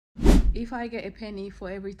If I get a penny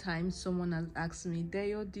for every time someone has asked me,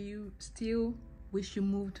 Deo, do you still wish you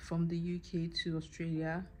moved from the UK to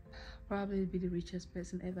Australia? Probably be the richest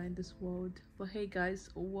person ever in this world. But hey guys,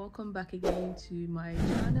 welcome back again to my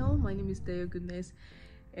channel. My name is Deo Goodness,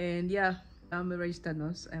 and yeah, I'm a registered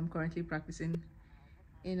nurse. I'm currently practicing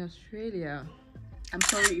in Australia. I'm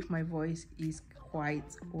sorry if my voice is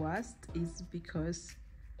quite worse. It's because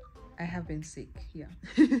I have been sick. Yeah.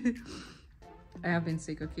 I have been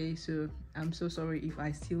sick, okay? So I'm so sorry if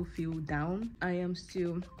I still feel down. I am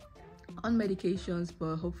still on medications,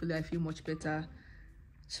 but hopefully I feel much better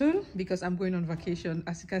soon because I'm going on vacation.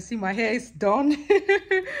 As you can see, my hair is done.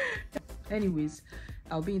 Anyways,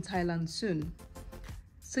 I'll be in Thailand soon.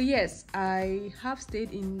 So yes, I have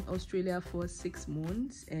stayed in Australia for 6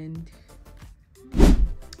 months, and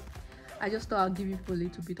I just thought I'll give you a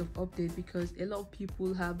little bit of update because a lot of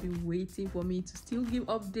people have been waiting for me to still give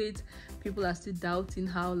updates. People are still doubting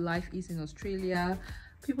how life is in Australia.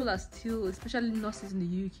 People are still, especially nurses in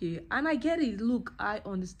the UK, and I get it. Look, I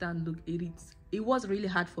understand. Look, it was really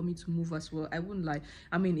hard for me to move as well. I wouldn't lie.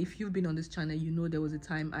 I mean, if you've been on this channel, you know there was a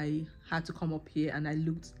time I had to come up here and I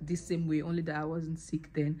looked this same way, only that I wasn't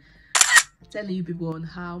sick then. Telling you people on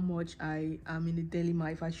how much I am in the dilemma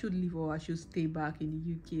if I should leave or I should stay back in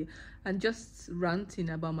the UK, and just ranting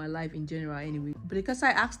about my life in general anyway. But because I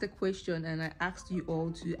asked the question and I asked you all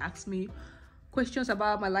to ask me questions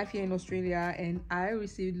about my life here in Australia, and I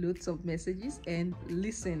received loads of messages, and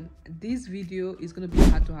listen, this video is going to be a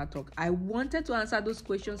heart-to-heart talk. I wanted to answer those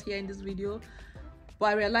questions here in this video, but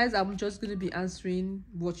I realized I'm just going to be answering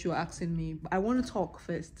what you're asking me. But I want to talk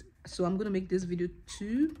first, so I'm going to make this video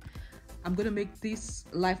I'm going to make this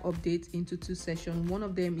live update into 2 sessions. One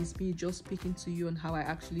of them is me just speaking to you on how I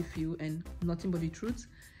actually feel and nothing but the truth.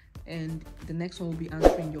 And the next one will be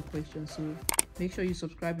answering your questions. So make sure you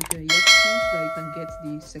subscribe if you're yet to, so that you can get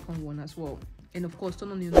the second one as well. And of course,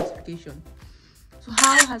 turn on your notification. So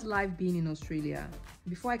how has life been in Australia?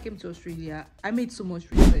 Before I came to Australia, I made so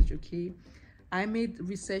much research, okay? I made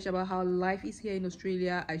research about how life is here in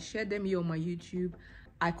Australia. I shared them here on my YouTube.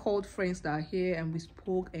 I called friends that are here and we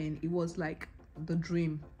spoke, and it was like the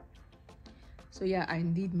dream. So yeah, I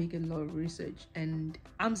did make a lot of research, and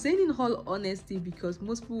I'm saying in all honesty because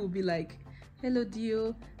most people will be like, hello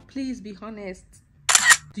Dio, please be honest.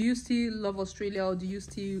 Do you still love Australia, or do you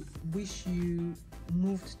still wish you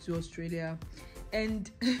moved to Australia?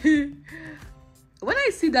 And when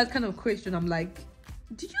I see that kind of question, I'm like,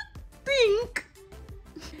 do you think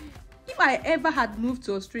if I ever had moved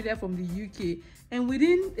to Australia from the UK, and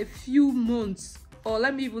within a few months, or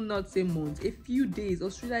let me even not say months, a few days,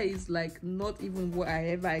 Australia is like not even what I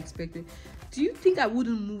ever expected, do you think I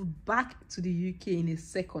wouldn't move back to the UK in a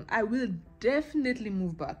second? I will definitely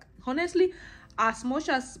move back. Honestly, as much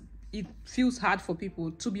as it feels hard for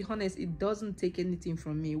people, to be honest, it doesn't take anything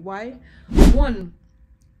from me. Why? One,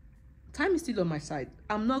 time is still on my side.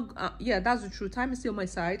 I'm not yeah, that's the truth. Time is still on my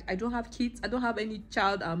side. I don't have kids. I don't have any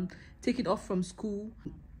child I'm taking off from school,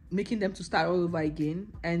 making them to start all over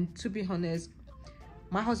again. And to be honest,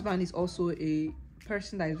 my husband is also a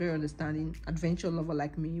person that is very understanding, adventure lover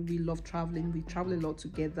like me. We love traveling. We travel a lot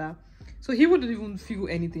together, so he wouldn't even feel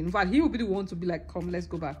anything. In fact, he would be the one to be like, come, let's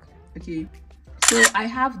go back. Okay, so I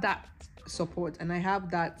have that support and I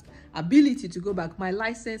have that ability to go back. My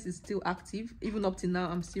license is still active. Even up till now,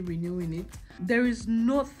 I'm still renewing it. There is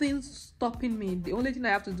nothing stopping me. The only thing I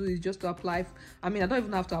have to do is just to apply I mean, I don't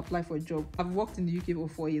even have to apply for a job. I've worked in the UK for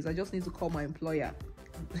 4 years. I just need to call my employer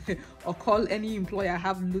or call any employer. I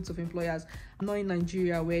have loads of employers. I'm not in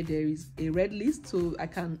Nigeria where there is a red list, so I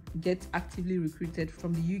can get actively recruited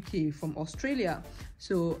from the UK, from Australia.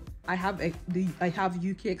 So I have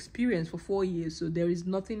UK experience for 4 years, so there is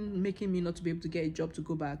nothing making me not to be able to get a job to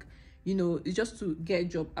go back. You know, it's just to get a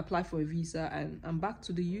job, apply for a visa, and I'm back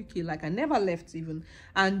to the UK like I never left even.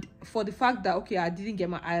 And for the fact that, okay, I didn't get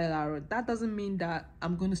my ILR, that doesn't mean that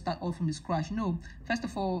I'm going to start all from the scratch. No, first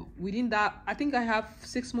of all, within that, I think I have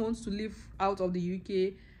 6 months to live out of the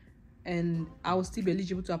UK, and I will still be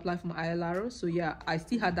eligible to apply for my ILR. So yeah, I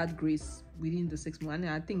still had that grace within the 6 months, and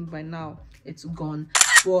I think by now it's gone.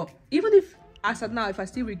 But even if, as of now, if I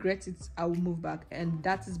still regret it, I will move back. And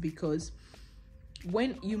that is because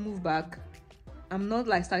when you move back, I'm not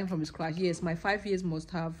like starting from scratch. Yes, my 5 years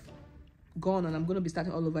must have gone and I'm going to be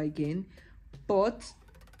starting all over again, but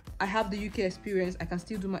I have the UK experience. I can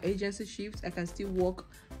still do my agency shifts. I can still work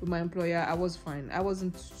with my employer. I was fine. I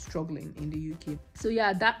wasn't struggling in the UK. So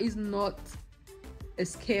yeah, that is not a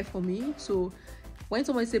scare for me. So when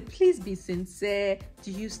someone say, please be sincere,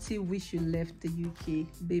 do you still wish you left the UK?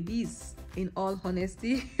 Babies, in all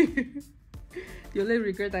honesty, The only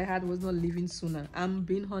regret I had was not leaving sooner. I'm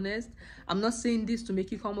being honest. I'm not saying this to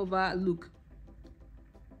make you come over. Look,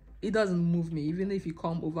 it doesn't move me. Even if you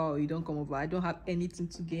come over or you don't come over, I don't have anything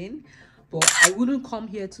to gain. But I wouldn't come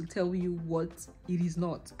here to tell you what it is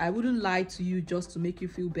not. I wouldn't lie to you just to make you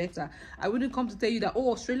feel better. I wouldn't come to tell you that,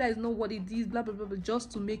 oh, Australia is not what it is, blah, blah, blah, blah, just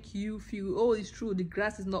to make you feel, oh, it's true, the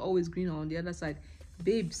grass is not always greener on the other side.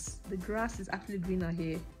 Babes, the grass is actually greener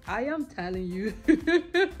here. I am telling you.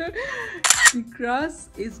 The grass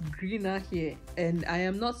is greener here. And I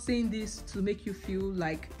am not saying this to make you feel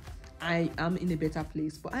like I am in a better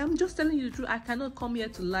place, but I am just telling you the truth. I cannot come here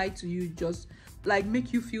to lie to you, just like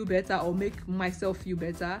make you feel better or make myself feel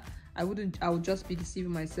better. I would just be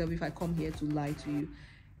deceiving myself if I come here to lie to you.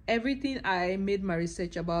 Everything I made my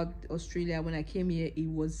research about Australia when I came here, it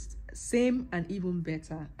was same and even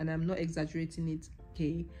better, and I'm not exaggerating it.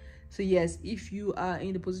 Okay, so yes, if you are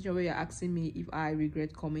in the position where you're asking me if I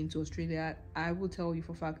regret coming to Australia, I will tell you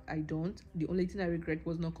for a fact I don't. The only thing I regret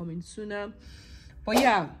was not coming sooner. But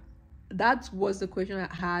yeah, that was the question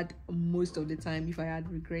I had most of the time, if I had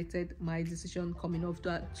regretted my decision coming off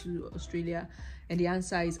to Australia, and the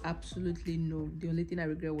answer is absolutely no. The only thing I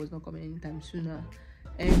regret was not coming anytime sooner,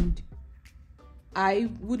 and I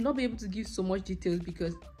would not be able to give so much details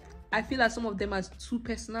because I feel like some of them are too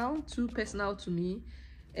personal to me,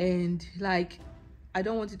 and like I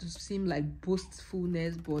don't want it to seem like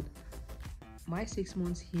boastfulness, but my 6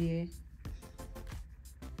 months here,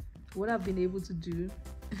 what I've been able to do,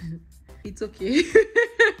 it's okay.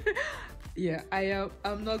 Yeah,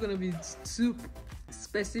 I'm not gonna be too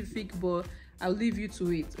specific, but I'll leave you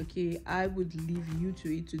to it. Okay, I would leave you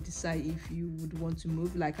to it to decide if you would want to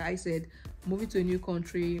move. Like I said, moving to a new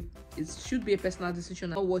country, it should be a personal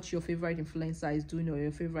decision, not what your favorite influencer is doing or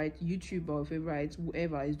your favorite YouTuber or favorite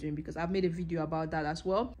whoever is doing, because I've made a video about that as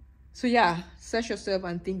well. So yeah, search yourself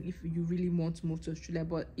and think if you really want to move to Australia.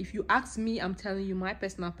 But if you ask me, I'm telling you my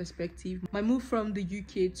personal perspective. My move from the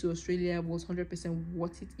UK to Australia was 100%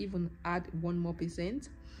 worth it, even add 1 more percent,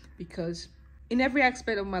 because in every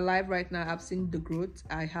aspect of my life right now, I've seen the growth.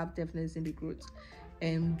 I have definitely seen the growth.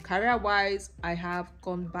 And career-wise, I have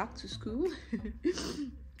gone back to school.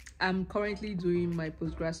 I'm currently doing my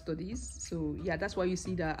postgrad studies. So yeah, that's why you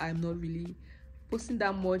see that I'm not really posting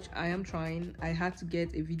that much. I am trying. I had to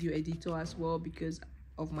get a video editor as well because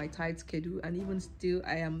of my tight schedule, and even still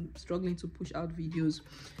I am struggling to push out videos.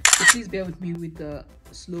 So please bear with me with the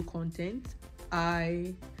slow content.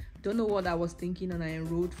 I don't know what I was thinking, and I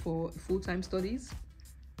enrolled for full-time studies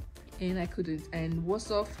and I couldn't. And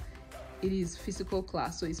what's off, it is physical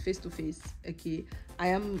class, so it's face-to-face. Okay, I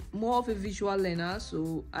am more of a visual learner,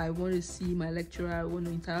 so I want to see my lecturer, I want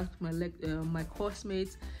to interact with my course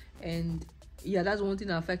mates. And yeah, that's one thing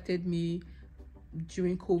that affected me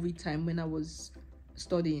during COVID time when I was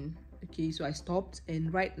studying. Okay, so I stopped,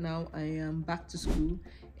 and right now I am back to school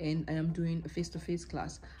and I am doing a face-to-face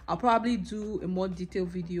class. I'll probably do a more detailed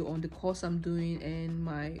video on the course I'm doing and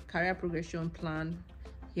my career progression plan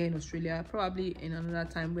here in Australia, probably in another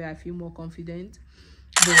time where I feel more confident.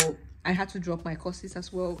 But I had to drop my courses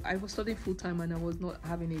as well. I was studying full-time and I was not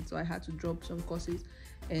having it, so I had to drop some courses,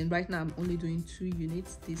 and right now I'm only doing 2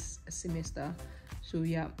 units this semester. So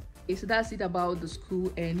yeah, so that's it about the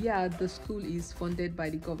school. And yeah, the school is funded by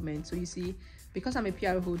the government, so you see, because I'm a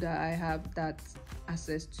PR holder, I have that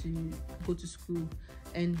access to go to school.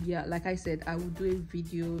 And yeah, like I said, I will do a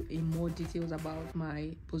video in more details about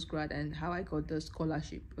my postgrad and how I got the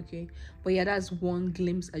scholarship. Okay, but yeah, that's one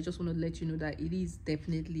glimpse. I just want to let you know that it is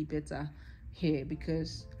definitely better here,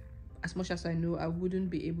 because as much as I know, I wouldn't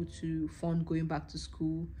be able to fund going back to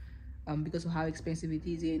school because of how expensive it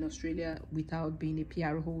is here in Australia without being a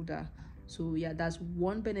PR holder. So yeah, that's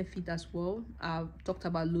one benefit as well. I've talked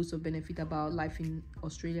about loads of benefit about life in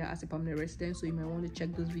Australia as a permanent resident, so you might want to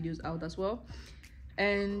check those videos out as well.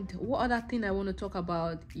 And what other thing I want to talk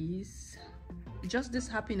about is just this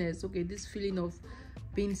happiness. Okay, this feeling of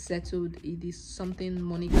being settled, it is something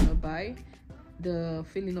money cannot buy. The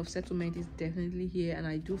feeling of settlement is definitely here, and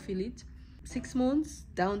I do feel it. 6 months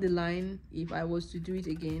down the line, if I was to do it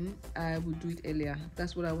again, I would do it earlier.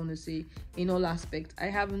 That's what I want to say in all aspects. I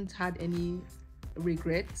haven't had any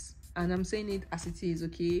regrets, and I'm saying it as it is.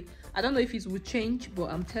 Okay, I don't know if it will change, but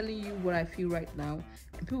I'm telling you what I feel right now.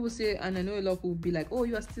 And people say, and I know a lot of people will be like, oh,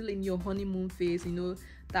 you are still in your honeymoon phase, you know,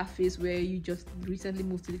 that phase where you just recently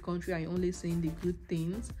moved to the country and you're only saying the good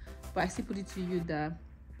things. But I still put it to you that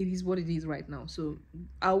it is what it is right now. So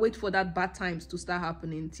I'll wait for that bad times to start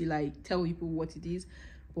happening till I tell people what it is.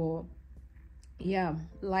 But yeah,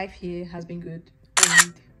 life here has been good,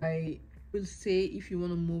 and I will say, if you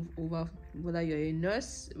want to move over, whether you're a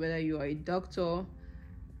nurse, whether you are a doctor,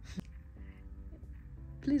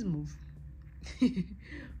 please move.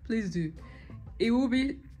 Please do. It will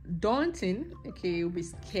be daunting, okay, it will be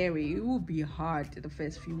scary, it will be hard the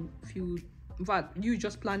first few in fact, you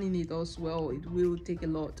just planning it as well, it will take a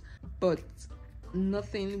lot, but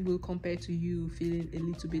nothing will compare to you feeling a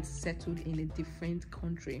little bit settled in a different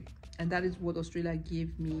country. And that is what Australia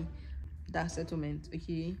gave me, that settlement,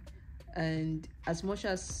 okay. And as much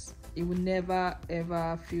as it will never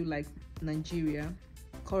ever feel like Nigeria,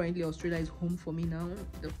 currently Australia is home for me now.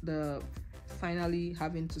 The finally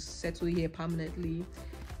having to settle here permanently,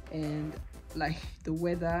 and like the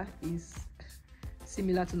weather is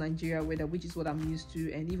similar to Nigeria weather, which is what I'm used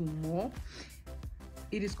to, and even more.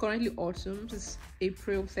 It is currently autumn. It's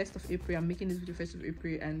April, 1st of April. I'm making this video 1st of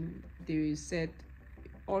April, and they said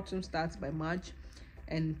autumn starts by March,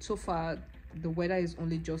 and so far the weather is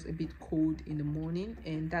only just a bit cold in the morning,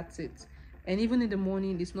 and that's it. And even in the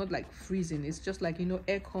morning, it's not like freezing, it's just like, you know,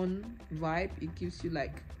 aircon vibe. It gives you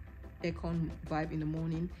like aircon vibe in the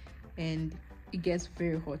morning, and it gets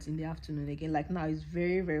very hot in the afternoon again. Like now it's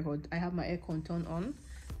very hot. I have my aircon turned on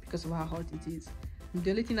because of how hot it is. The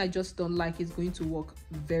only thing I just don't like is going to work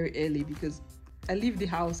very early, because I leave the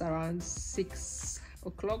house around 6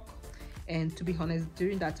 o'clock, and to be honest,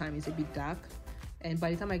 during that time it's a bit dark, and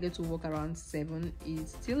by the time I get to work around 7,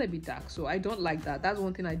 it's still a bit dark. So I don't like that. That's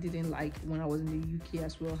one thing I didn't like when I was in the UK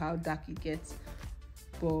as well, how dark it gets.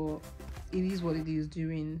 But it is what it is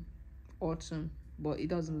during autumn, but it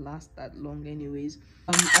doesn't last that long anyways.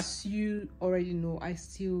 As you already know, I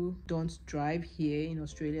still don't drive here in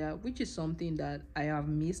Australia, which is something that I have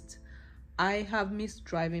missed. I have missed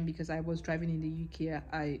driving because I was driving in the UK.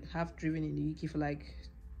 I have driven in the UK for like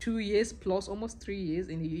 2 years plus, almost 3 years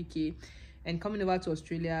in the UK, and coming over to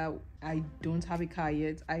Australia, I don't have a car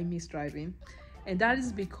yet. I miss driving, and that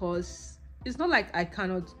is because it's not like I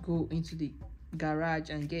cannot go into the garage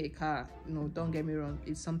and get a car. No, don't get me wrong,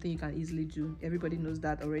 it's something you can easily do. Everybody knows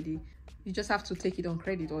that already. You just have to take it on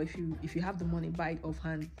credit, or if you have the money, buy it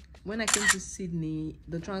offhand. When I came to Sydney,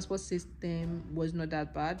 the transport system was not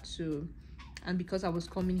that bad, so, and because I was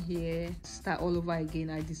coming here to start all over again,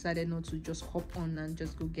 I decided not to just hop on and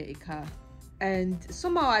just go get a car. And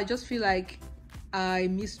somehow I just feel like I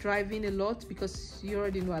miss driving a lot, because you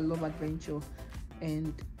already know I love adventure,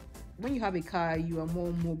 and when you have a car, you are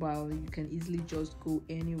more mobile. You can easily just go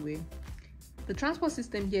anywhere. The transport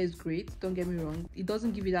system here is great, don't get me wrong. It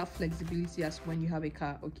doesn't give you that flexibility as when you have a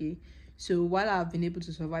car, okay? So while I've been able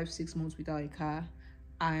to survive 6 months without a car,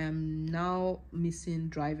 I am now missing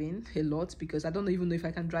driving a lot, because I don't even know if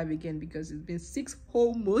I can drive again, because it's been 6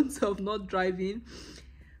 whole months of not driving.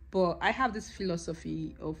 But I have this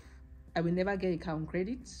philosophy of I will never get a car on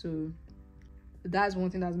credit, so that's one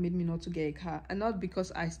thing that's made me not to get a car. And not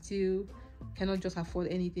because I still cannot just afford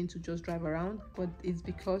anything to just drive around, but it's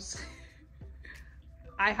because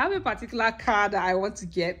I have a particular car that I want to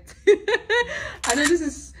get. I know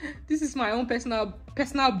this is my own personal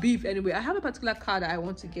beef anyway. I have a particular car that I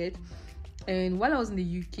want to get, and while I was in the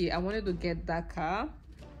UK, I wanted to get that car,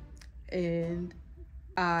 and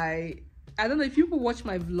I don't know if people watch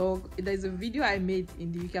my vlog. There's a video I made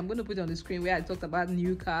in the UK. I'm going to put it on the screen, where I talked about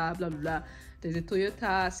new car, blah blah blah. There's a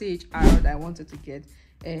Toyota CHR that I wanted to get,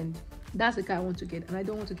 and that's the car I want to get, and I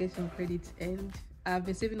don't want to get it on credit. And I've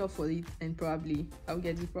been saving up for it, and probably I'll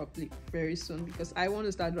get it properly very soon, because I want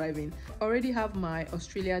to start driving. I already have my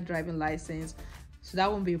Australia driving license, so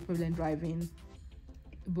that won't be a problem driving.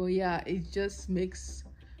 But yeah, it just makes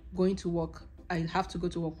going to work, I have to go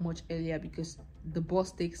to work much earlier, because the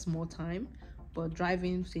bus takes more time, but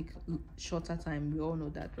driving takes shorter time. We all know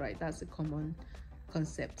that, right? That's a common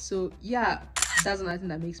concept. So yeah, that's another thing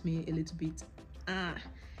that makes me a little bit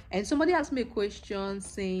And somebody asked me a question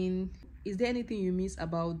saying, is there anything you miss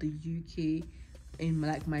about the UK, in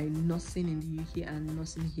like my nursing in the UK and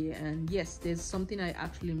nursing here? And yes, there's something I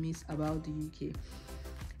actually miss about the UK,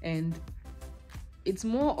 and it's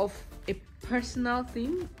more of a personal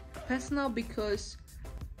thing. Personal because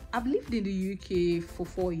I've lived in the UK for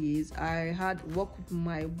 4 years. I had worked with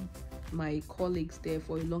my colleagues there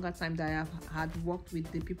for a longer time than I have had worked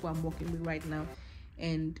with the people I'm working with right now,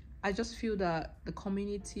 and I just feel that the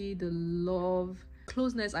community, the love,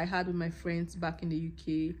 closeness I had with my friends back in the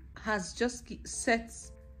UK has just set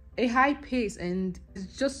a high pace, and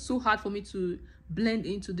it's just so hard for me to blend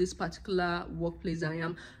into this particular workplace I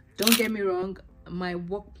am. Don't get me wrong, my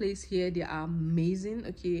workplace here, they are amazing,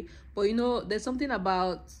 okay, but you know, there's something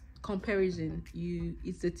about comparison.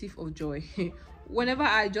 It's the thief of joy. Whenever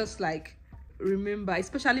I just like remember,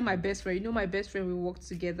 especially my best friend, you know, my best friend, we work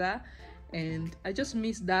together, and I just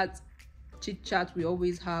miss that chit chat we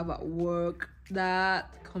always have at work,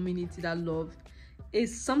 that community, that love.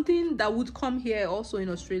 it's something that would come here also in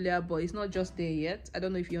Australia, but it's not just there yet. I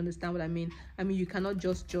don't know if you understand what I mean. I mean, you cannot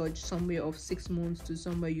just judge somewhere of 6 months to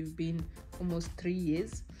somewhere you've been almost 3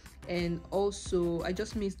 years. And also, I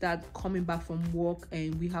just miss that coming back from work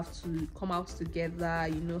and we have to come out together,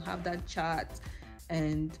 you know, have that chat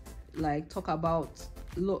and like talk about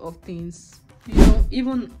a lot of things, you know.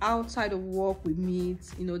 Even outside of work we meet,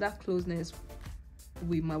 you know, that closeness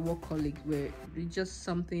with my work colleagues were just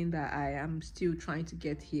something that I am still trying to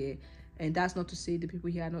get here. And that's not to say the people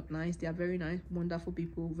here are not nice. They are very nice, wonderful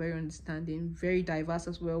people, very understanding, very diverse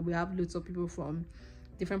as well. We have lots of people from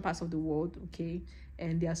different parts of the world, okay,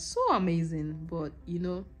 and they are so amazing. But you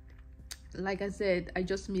know, like I said, I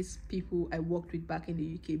just miss people I worked with back in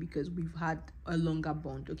the UK because we've had a longer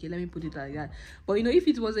bond, okay, let me put it like that. But you know, if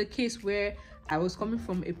it was a case where I was coming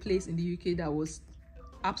from a place in the UK that was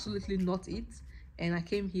absolutely not it, and I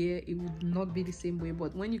came here, it would not be the same way.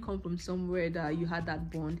 But when you come from somewhere that you had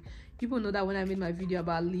that bond, people know that when I made my video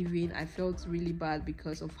about leaving, I felt really bad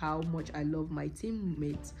because of how much I love my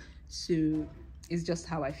teammates. So it's just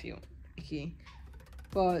how I feel, okay.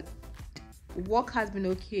 But work has been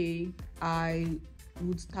okay. I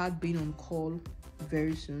would start being on call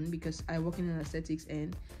very soon because I work in anesthetics,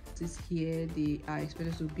 and this here they are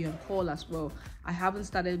expected to be on call as well. I haven't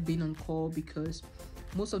started being on call because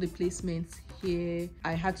most of the placements here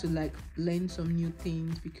I had to like learn some new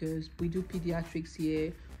things because we do pediatrics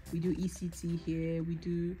here, we do ECT here, we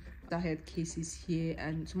do head cases here,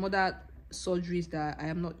 and some other surgeries that I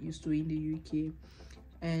am not used to in the UK.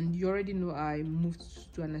 And you already know I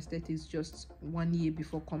moved to anesthetics just 1 year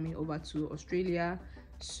before coming over to Australia,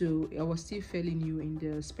 so I was still fairly new in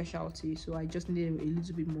the specialty, so I just needed a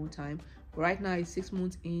little bit more time. But right now it's 6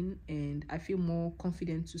 months in and I feel more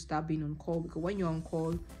confident to start being on call, because when you're on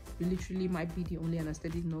call you literally might be the only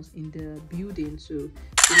anesthetic nurse in the building, so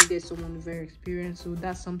you needed someone very experienced. So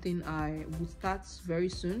that's something I will start very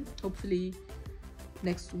soon, hopefully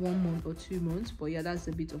next 1 month or 2 months. But yeah, that's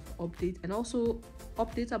a bit of update, and also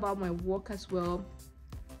update about my work as well.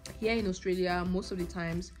 Here in Australia, most of the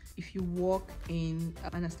times if you work in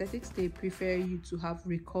anesthetics, they prefer you to have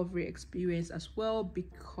recovery experience as well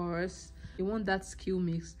because they want that skill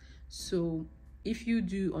mix. So if you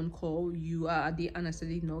do on call, you are the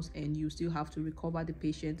anesthetic nurse and you still have to recover the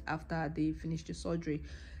patient after they finish the surgery.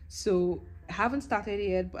 So I haven't started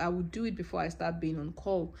yet, but I will do it before I start being on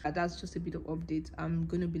call. That's just a bit of update. I'm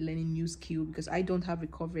going to be learning new skill because I don't have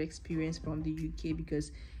recovery experience from the UK,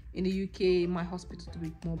 because in the UK, my hospital, to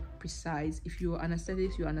be more precise, if you're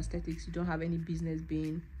anesthetics, you're anesthetics. You don't have any business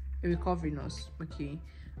being a recovery nurse, okay,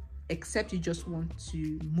 except you just want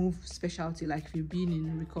to move specialty. Like if you've been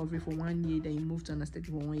in recovery for 1 year, then you move to anesthetic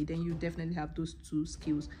for 1 year, then you definitely have those two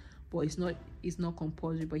skills, but it's not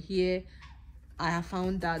compulsory. But here I have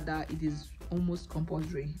found that it is almost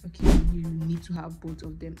compulsory, okay. You need to have both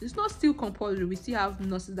of them. It's not still compulsory. We still have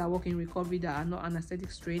nurses that work in recovery that are not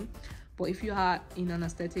anesthetics trained, but if you are in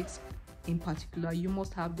anesthetics in particular, you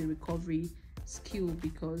must have the recovery skill,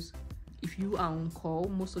 because if you are on call,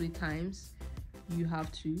 most of the times you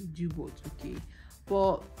have to do both, okay.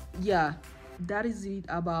 But yeah, that is it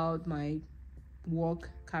about my work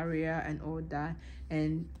career and all that.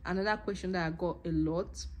 And another question that I got a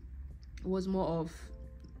lot was more of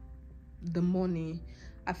the money.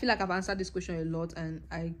 I feel like I've answered this question a lot, and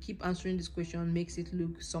I keep answering this question makes it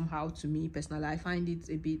look somehow to me personally. I find it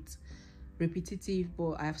a bit repetitive,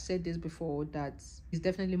 but I've said this before that it's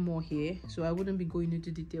definitely more here, so I wouldn't be going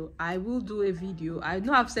into detail. I will do a video. I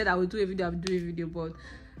know I've said I will do a video, but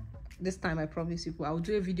this time I promise you I will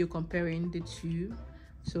do a video comparing the two.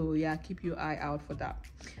 So yeah, keep your eye out for that.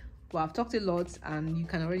 Well, I've talked a lot and you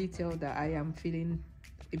can already tell that I am feeling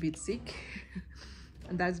a bit sick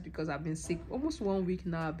and that's because I've been sick almost 1 week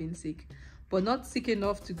now. I've been sick, but not sick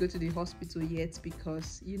enough to go to the hospital yet,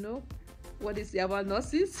 because you know what is about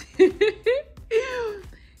nurses.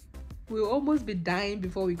 We'll almost be dying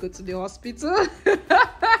before we go to the hospital.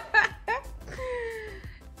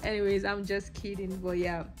 Anyways, I'm just kidding. But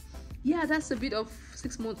yeah, that's a bit of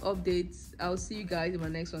 6 month updates. I'll see you guys in my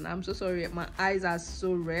next one. I'm so sorry, my eyes are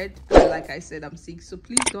so red, but like I said, I'm sick, so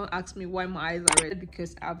please don't ask me why my eyes are red,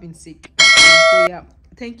 because I've been sick. So yeah,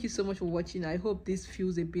 thank you so much for watching. I hope this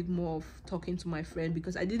feels a bit more of talking to my friend,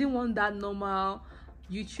 because I didn't want that normal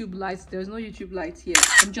YouTube lights. There's no YouTube light here.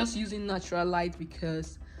 I'm just using natural light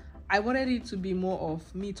because I wanted it to be more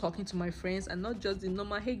of me talking to my friends and not just the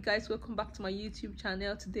normal, hey guys, welcome back to my YouTube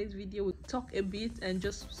channel. Today's video will talk a bit and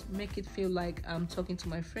just make it feel like I'm talking to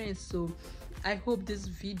my friends. So I hope this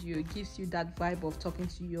video gives you that vibe of talking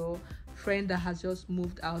to your friend that has just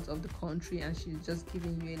moved out of the country and she's just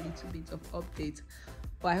giving you a little bit of update.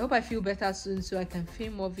 But I hope I feel better soon so I can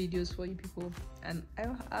film more videos for you people. And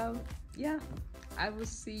yeah, I will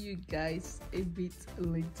see you guys a bit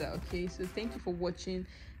later. Okay, so thank you for watching.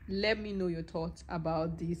 Let me know your thoughts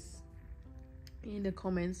about this in the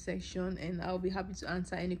comment section, and I'll be happy to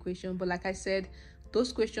answer any question. But like I said,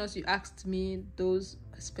 those questions you asked me, those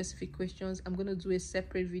specific questions, I'm gonna do a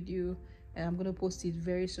separate video and I'm gonna post it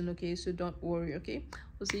very soon. Okay, so don't worry. Okay,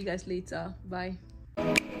 we'll see you guys later. Bye.